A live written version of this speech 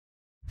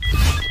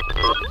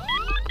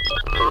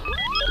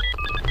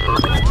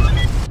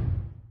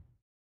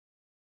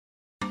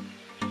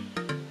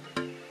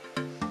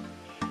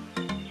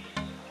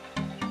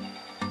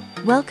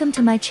Welcome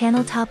to my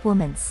channel Top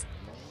Womans.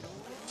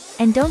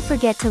 And don't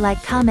forget to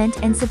like,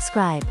 comment and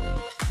subscribe.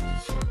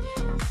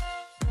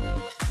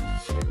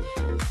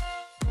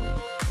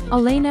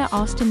 Olena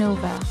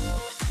Ostanova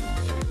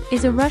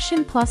is a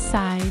Russian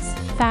plus-size,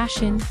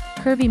 fashion,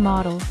 curvy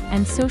model,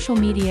 and social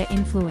media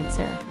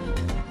influencer.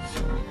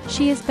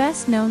 She is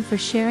best known for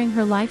sharing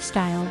her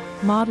lifestyle,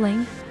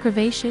 modeling,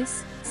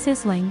 curvaceous,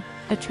 sizzling,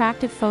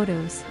 attractive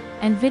photos,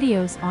 and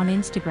videos on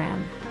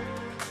Instagram.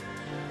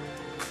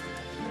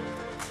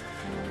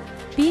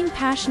 Being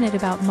passionate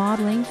about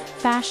modeling,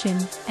 fashion,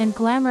 and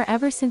glamour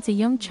ever since a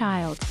young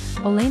child,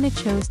 Olena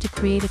chose to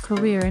create a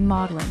career in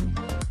modeling.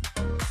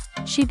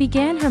 She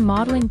began her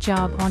modeling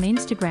job on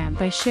Instagram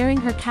by sharing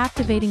her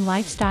captivating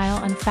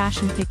lifestyle and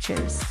fashion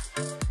pictures.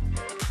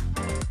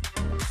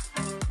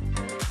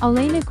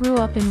 Olena grew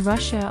up in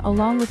Russia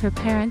along with her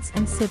parents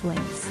and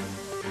siblings.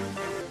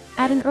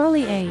 At an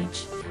early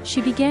age, she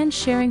began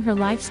sharing her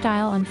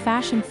lifestyle and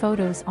fashion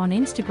photos on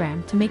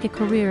Instagram to make a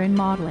career in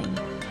modeling.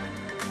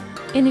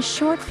 In a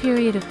short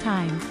period of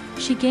time,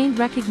 she gained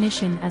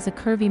recognition as a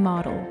curvy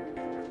model.